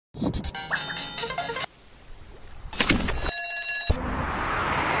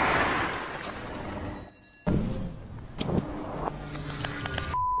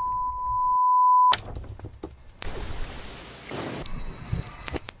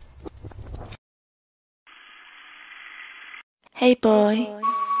Hey boy.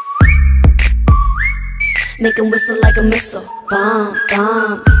 Make 'em whistle like a missile. Bomb,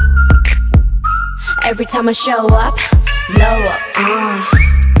 bomb. Every time I show up, blow up,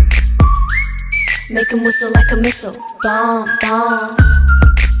 Make 'em whistle like a missile. Bomb, bomb.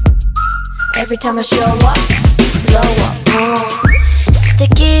 Every time I show up, blow up,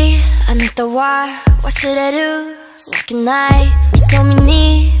 Sticky, あなたは忘れるわけない。瞳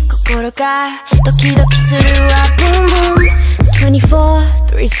に心がドキドキするわ。Boom boom 24,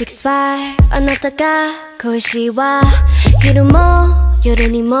 365あなたが恋しいわ。昼も夜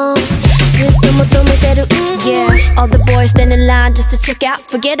にもずっと求めてる。Yeah, all the boys stand in line just to check out.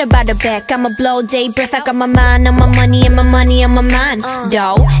 Forget about the back, I'ma blow day breath. I got my mind on my money and my money on my mind.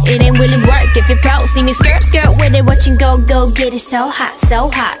 Though it ain't really work if you're pro. See me skirt skirt with it, watching go go get it so hot, so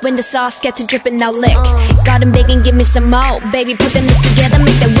hot. When the sauce gets to dripping, now lick. Got 'em begging, give me some more. Baby, put them lips together,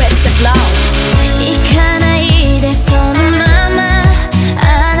 make the whistle blow. 行かないでそのまま。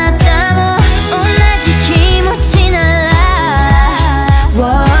あなたも同じ気持ちなら。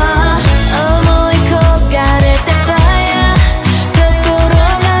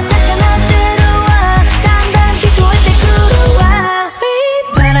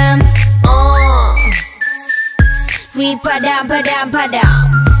We padam padam padam.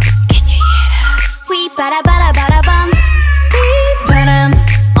 Can you hear that? We bada bada bada bum. We padam.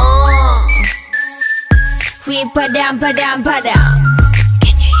 We padam padam padam.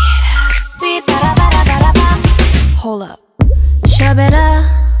 Can you hear that? We bada bada bada bum. Hold up. 喋ら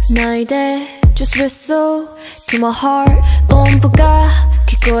ないで Just whistle to my heart. 音符が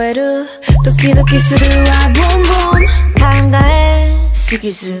聞こえる。ドキドキするわ。Boom boom. 考えす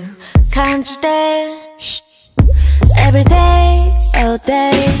ぎず感じて。Every day, all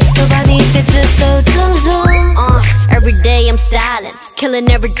day そばにいてずっと zoom zoom. Every day I'm styling, killing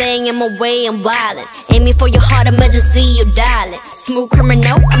everything in my way, I'm wildin'. Aiming for your heart, I'ma just see you darling. Smooth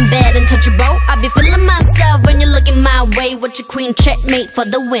criminal, I'm bad and touchable. I be feeling myself when you're looking my way. With your queen checkmate for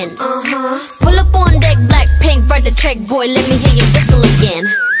the win. Pull up on deck, BLACKPINK, write the check, boy, let me hear you whistle again.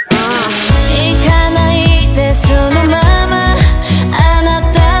 行かないでそのまま。あな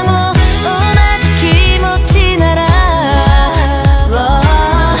たも同じ気持ちなら。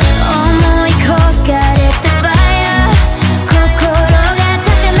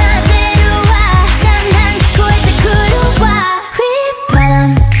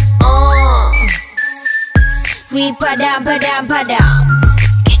We padam padam padam.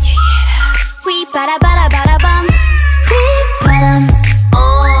 Can you hear that? We bada bada bada bum. We padam.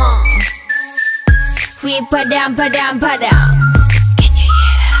 We padam padam padam. Can you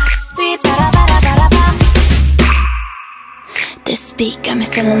hear that? We bada bada bada bum. This beat got me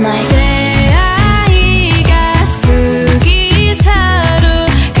feeling like.